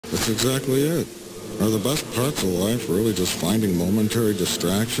That's exactly it. Are the best parts of life really just finding momentary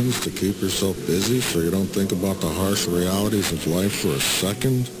distractions to keep yourself busy so you don't think about the harsh realities of life for a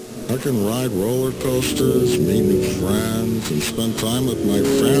second? I can ride roller coasters, meet new friends, and spend time with my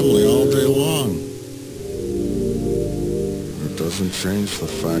family all day long. It doesn't change the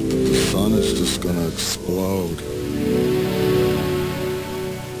fact that the sun is just gonna explode.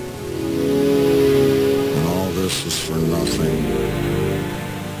 And all this is for nothing.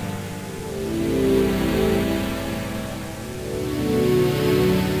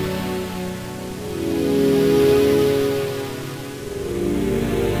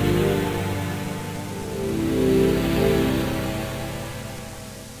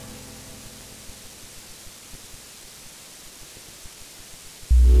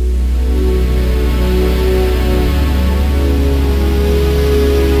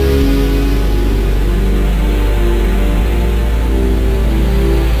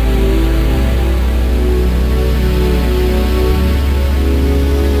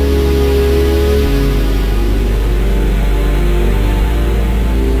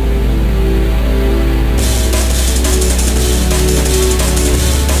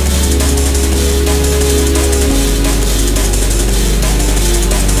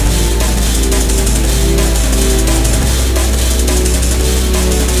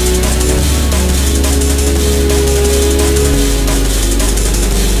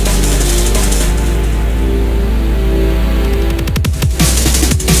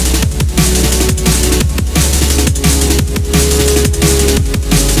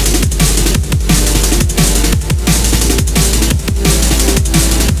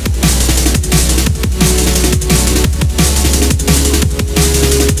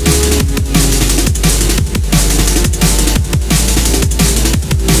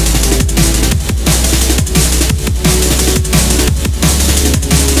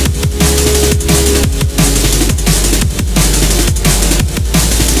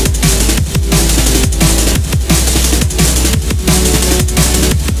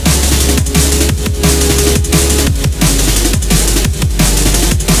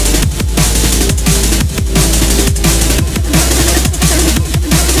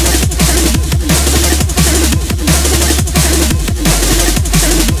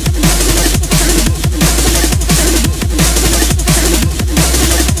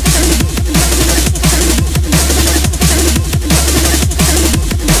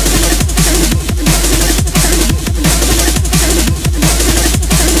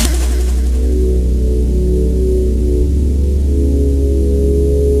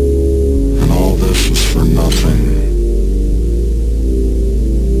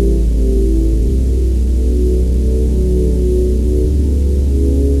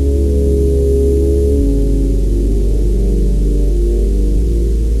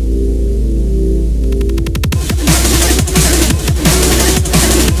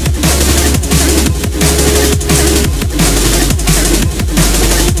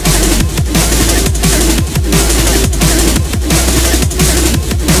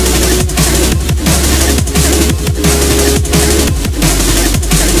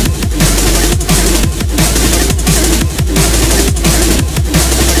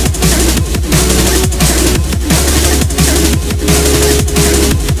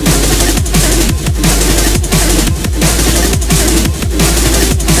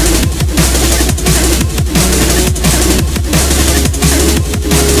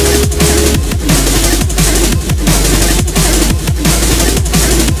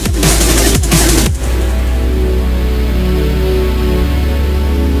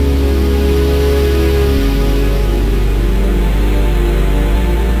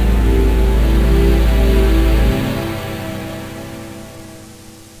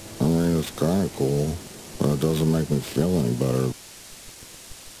 It's kind of cool, but it doesn't make me feel any better.